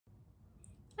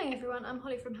Hi everyone, I'm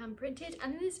Holly from Handprinted,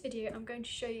 and in this video I'm going to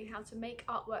show you how to make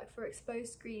artwork for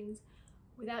exposed screens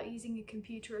without using a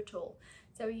computer at all.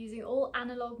 So we're using all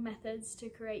analog methods to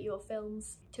create your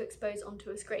films to expose onto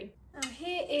a screen. Now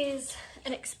here is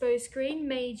an exposed screen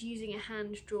made using a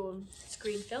hand-drawn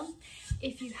screen film.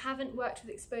 If you haven't worked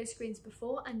with exposed screens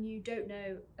before and you don't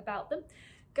know about them,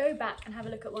 go back and have a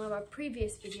look at one of our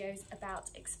previous videos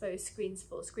about exposed screens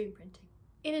for screen printing.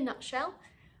 In a nutshell,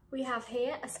 we have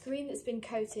here a screen that's been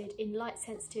coated in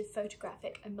light-sensitive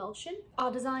photographic emulsion. Our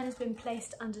design has been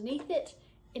placed underneath it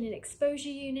in an exposure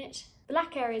unit.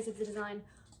 Black areas of the design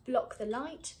block the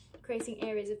light, creating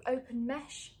areas of open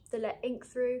mesh that let ink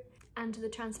through, and the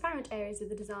transparent areas of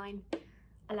the design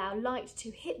allow light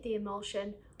to hit the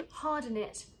emulsion, harden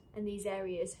it, and these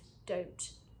areas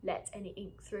don't let any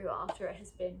ink through after it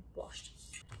has been washed.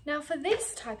 Now for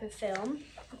this type of film,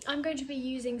 I'm going to be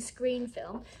using screen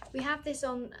film. We have this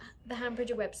on the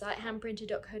Handprinted website,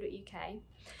 handprinted.co.uk,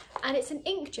 and it's an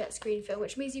inkjet screen film,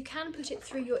 which means you can put it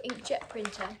through your inkjet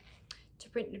printer to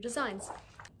print your designs.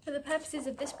 For the purposes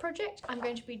of this project, I'm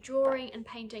going to be drawing and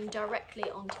painting directly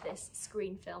onto this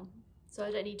screen film, so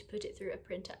I don't need to put it through a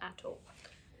printer at all.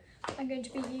 I'm going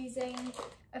to be using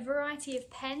a variety of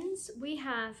pens. We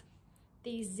have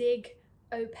these Zig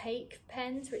opaque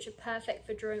pens, which are perfect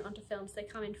for drawing onto films. They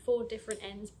come in 4 different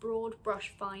ends: broad,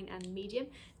 brush, fine and medium.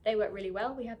 They work really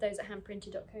well. We have those at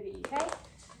handprinted.co.uk.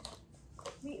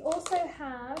 We also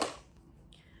have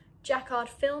Jacquard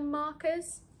film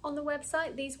markers on the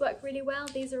website. These work really well.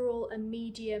 These are all a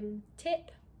medium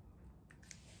tip.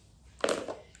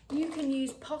 You can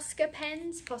use Posca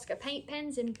pens, Posca paint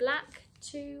pens in black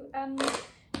to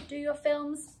do your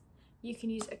films. You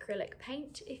can use acrylic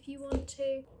paint if you want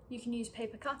to. You can use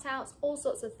paper cutouts, all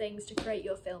sorts of things to create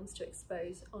your films to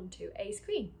expose onto a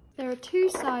screen. There are 2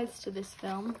 sides to this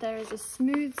film. There is a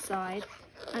smooth side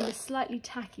and a slightly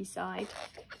tacky side.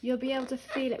 You'll be able to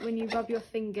feel it when you rub your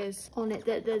fingers on it,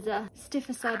 that there's a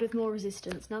stiffer side with more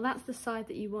resistance. Now that's the side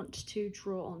that you want to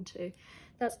draw onto.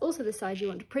 That's also the side you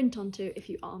want to print onto if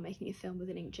you are making a film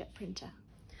with an inkjet printer.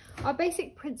 Our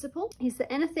basic principle is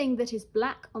that anything that is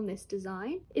black on this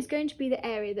design is going to be the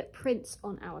area that prints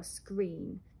on our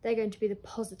screen. They're going to be the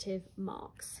positive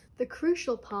marks. The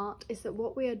crucial part is that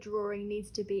what we are drawing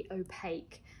needs to be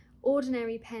opaque.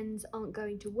 Ordinary pens aren't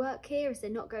going to work here, as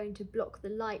they're not going to block the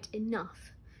light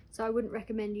enough. So I wouldn't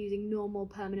recommend using normal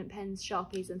permanent pens,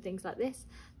 Sharpies and things like this.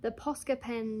 The Posca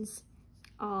pens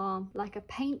are like a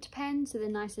paint pen, so they're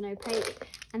nice and opaque,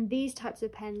 and these types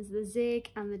of pens, the Zig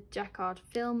and the Jacquard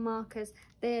film markers,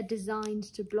 they are designed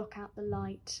to block out the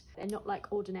light. They're not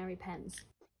like ordinary pens.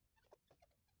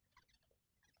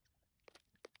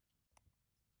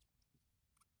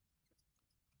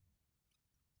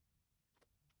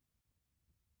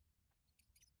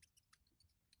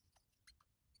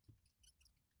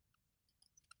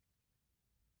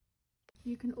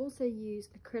 You can also use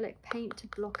acrylic paint to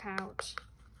block out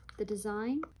the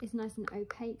design. It's nice and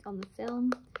opaque on the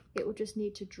film. It will just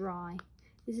need to dry.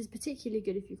 This is particularly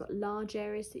good if you've got large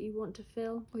areas that you want to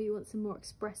fill, or you want some more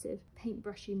expressive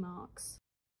paintbrushy marks.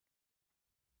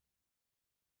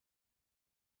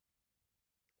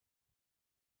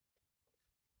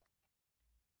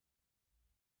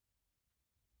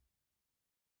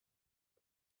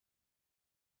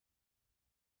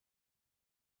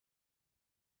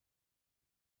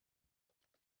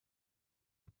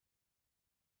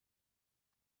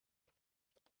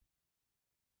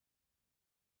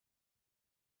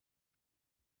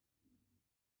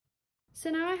 So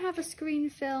now I have a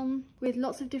screen film with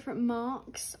lots of different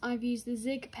marks. I've used the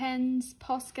Zig pens,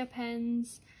 Posca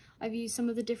pens, I've used some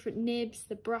of the different nibs,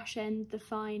 the brush end, the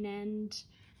fine end,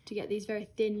 to get these very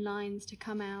thin lines to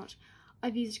come out.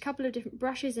 I've used a couple of different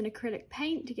brushes and acrylic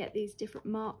paint to get these different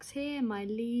marks here, my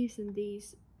leaves and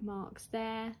these marks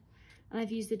there. And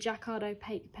I've used the Jacquard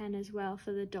opaque pen as well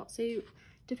for the dots. So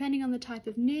depending on the type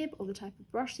of nib or the type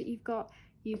of brush that you've got,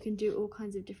 you can do all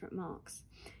kinds of different marks.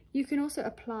 You can also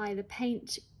apply the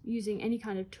paint using any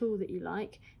kind of tool that you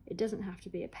like. It doesn't have to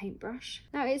be a paintbrush.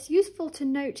 Now it's useful to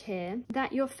note here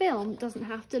that your film doesn't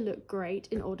have to look great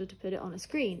in order to put it on a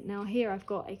screen. Now here I've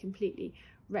got a completely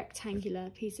rectangular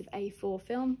piece of A4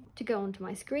 film to go onto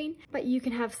my screen, but you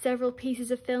can have several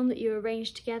pieces of film that you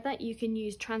arrange together. You can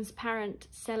use transparent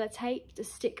sellotape to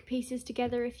stick pieces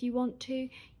together if you want to.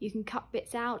 You can cut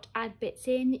bits out, add bits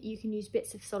in. You can use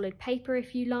bits of solid paper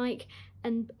if you like,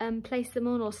 and place them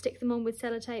on or stick them on with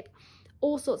sellotape.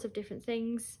 All sorts of different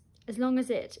things, as long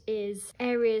as it is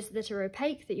areas that are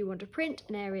opaque that you want to print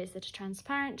and areas that are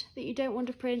transparent that you don't want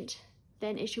to print.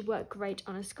 then it should work great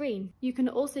on a screen. You can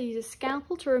also use a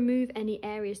scalpel to remove any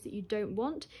areas that you don't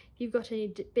want. If you've got any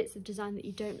bits of design that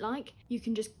you don't like, you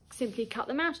can just simply cut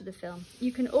them out of the film.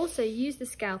 You can also use the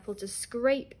scalpel to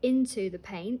scrape into the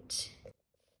paint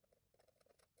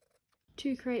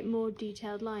to create more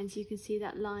detailed lines. You can see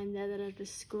that line there that I've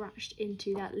just scratched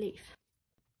into that leaf.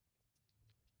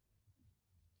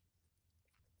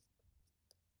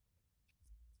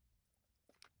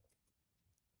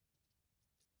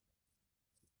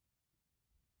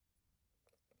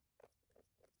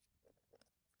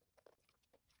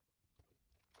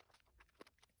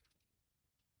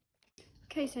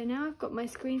 Okay, so now I've got my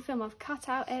screen film. I've cut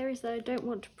out areas that I don't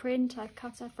want to print. I've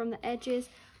cut out from the edges.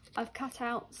 I've cut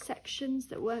out sections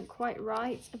that weren't quite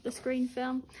right of the screen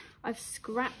film. I've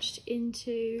scratched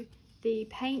into the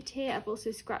paint here. I've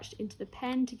also scratched into the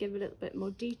pen to give a little bit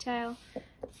more detail.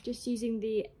 Just using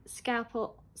the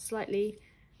scalpel slightly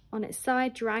on its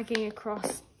side, dragging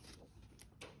across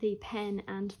the pen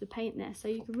and the paint there. So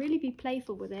you can really be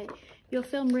playful with it. Your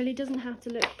film really doesn't have to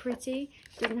look pretty,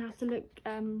 doesn't have to look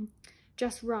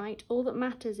just right. All that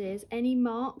matters is any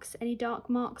marks, any dark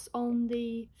marks on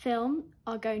the film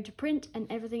are going to print, and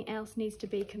everything else needs to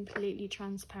be completely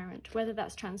transparent. Whether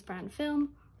that's transparent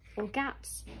film or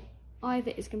gaps, either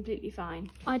is completely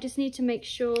fine. I just need to make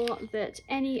sure that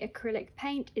any acrylic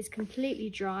paint is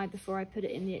completely dry before I put it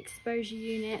in the exposure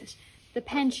unit. The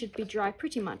pen should be dry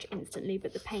pretty much instantly,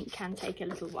 but the paint can take a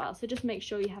little while. So just make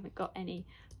sure you haven't got any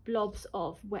blobs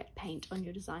of wet paint on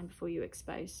your design before you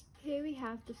expose. Here we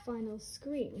have the final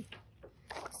screen.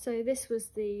 So this was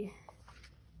the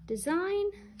design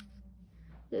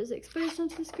that was exposed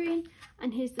onto the screen,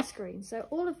 and here's the screen. So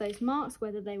all of those marks,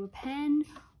 whether they were pen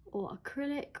or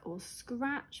acrylic or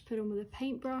scratch put on with a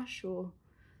paintbrush or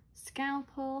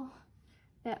scalpel,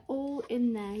 they're all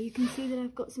in there. You can see that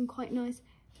I've got some quite nice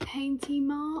painty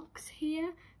marks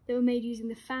here. They were made using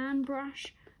the fan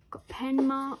brush. I've got pen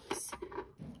marks.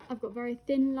 I've got very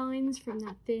thin lines from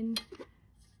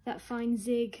that fine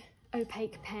Zig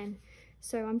opaque pen.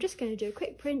 So I'm just going to do a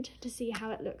quick print to see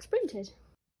how it looks printed.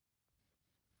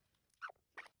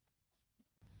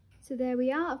 So there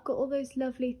we are. I've got all those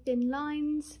lovely thin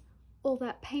lines. All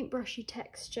that paintbrushy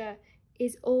texture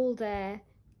is all there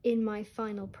in my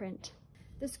final print.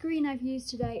 The screen I've used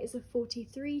today is a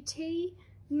 43T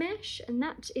mesh, and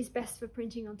that is best for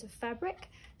printing onto fabric.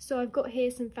 So I've got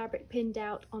here some fabric pinned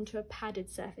out onto a padded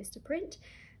surface to print.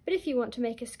 But if you want to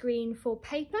make a screen for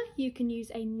paper, you can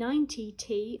use a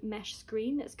 90T mesh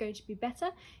screen. That's going to be better,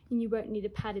 and you won't need a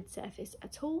padded surface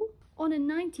at all. On a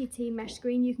 90T mesh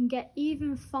screen, you can get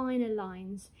even finer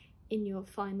lines in your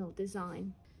final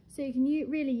design. So you can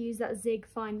really use that Zig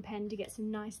fine pen to get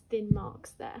some nice thin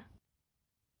marks there.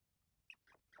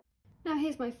 Now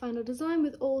here's my final design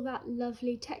with all that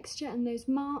lovely texture and those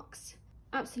marks.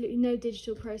 Absolutely no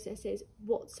digital processes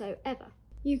whatsoever.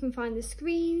 You can find the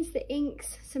screens, the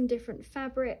inks, some different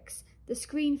fabrics, the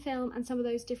screen film and some of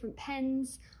those different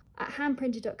pens at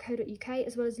handprinted.co.uk,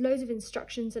 as well as loads of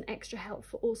instructions and extra help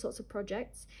for all sorts of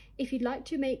projects. If you'd like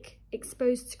to make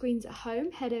exposed screens at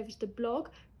home, head over to the blog.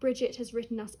 Bridget has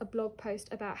written us a blog post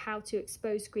about how to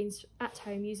expose screens at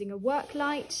home using a work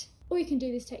light. Or you can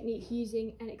do this technique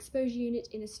using an exposure unit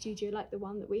in a studio like the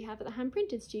one that we have at the Hand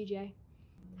Printed studio.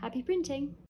 Happy printing!